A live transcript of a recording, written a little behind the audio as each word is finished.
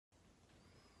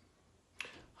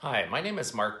Hi, my name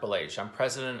is Marc Belaiche. I'm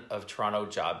president of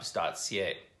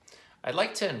TorontoJobs.ca. I'd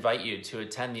like to invite you to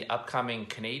attend the upcoming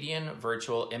Canadian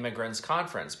Virtual Immigrants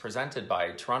Conference presented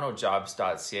by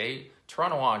TorontoJobs.ca,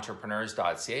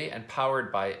 TorontoEntrepreneurs.ca, and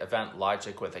powered by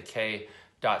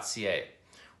EventLogic.ca.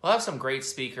 We'll have some great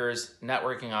speakers,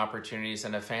 networking opportunities,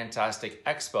 and a fantastic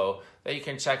expo that you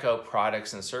can check out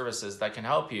products and services that can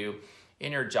help you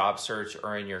in your job search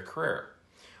or in your career.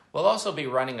 We'll also be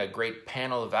running a great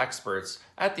panel of experts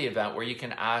at the event where you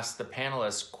can ask the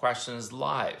panelists questions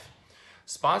live.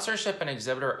 Sponsorship and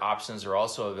exhibitor options are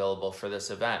also available for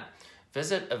this event.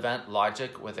 Visit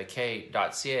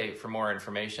EventLogic.ca for more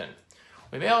information.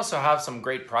 We may also have some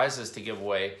great prizes to give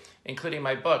away, including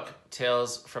my book,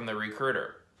 Tales from the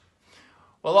Recruiter.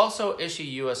 We'll also issue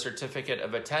you a certificate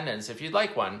of attendance, if you'd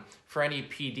like one, for any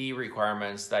PD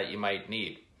requirements that you might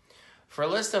need. For a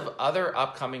list of other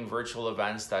upcoming virtual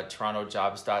events that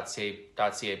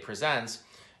TorontoJobs.ca presents,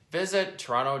 visit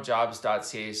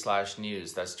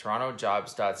TorontoJobs.ca/news. That's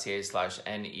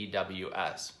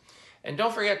TorontoJobs.ca/NEWS. And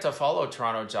don't forget to follow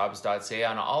TorontoJobs.ca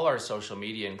on all our social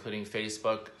media, including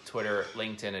Facebook, Twitter,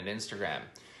 LinkedIn, and Instagram.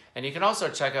 And you can also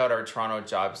check out our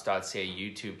TorontoJobs.ca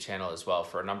YouTube channel as well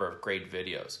for a number of great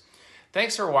videos.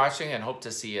 Thanks for watching and hope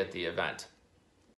to see you at the event.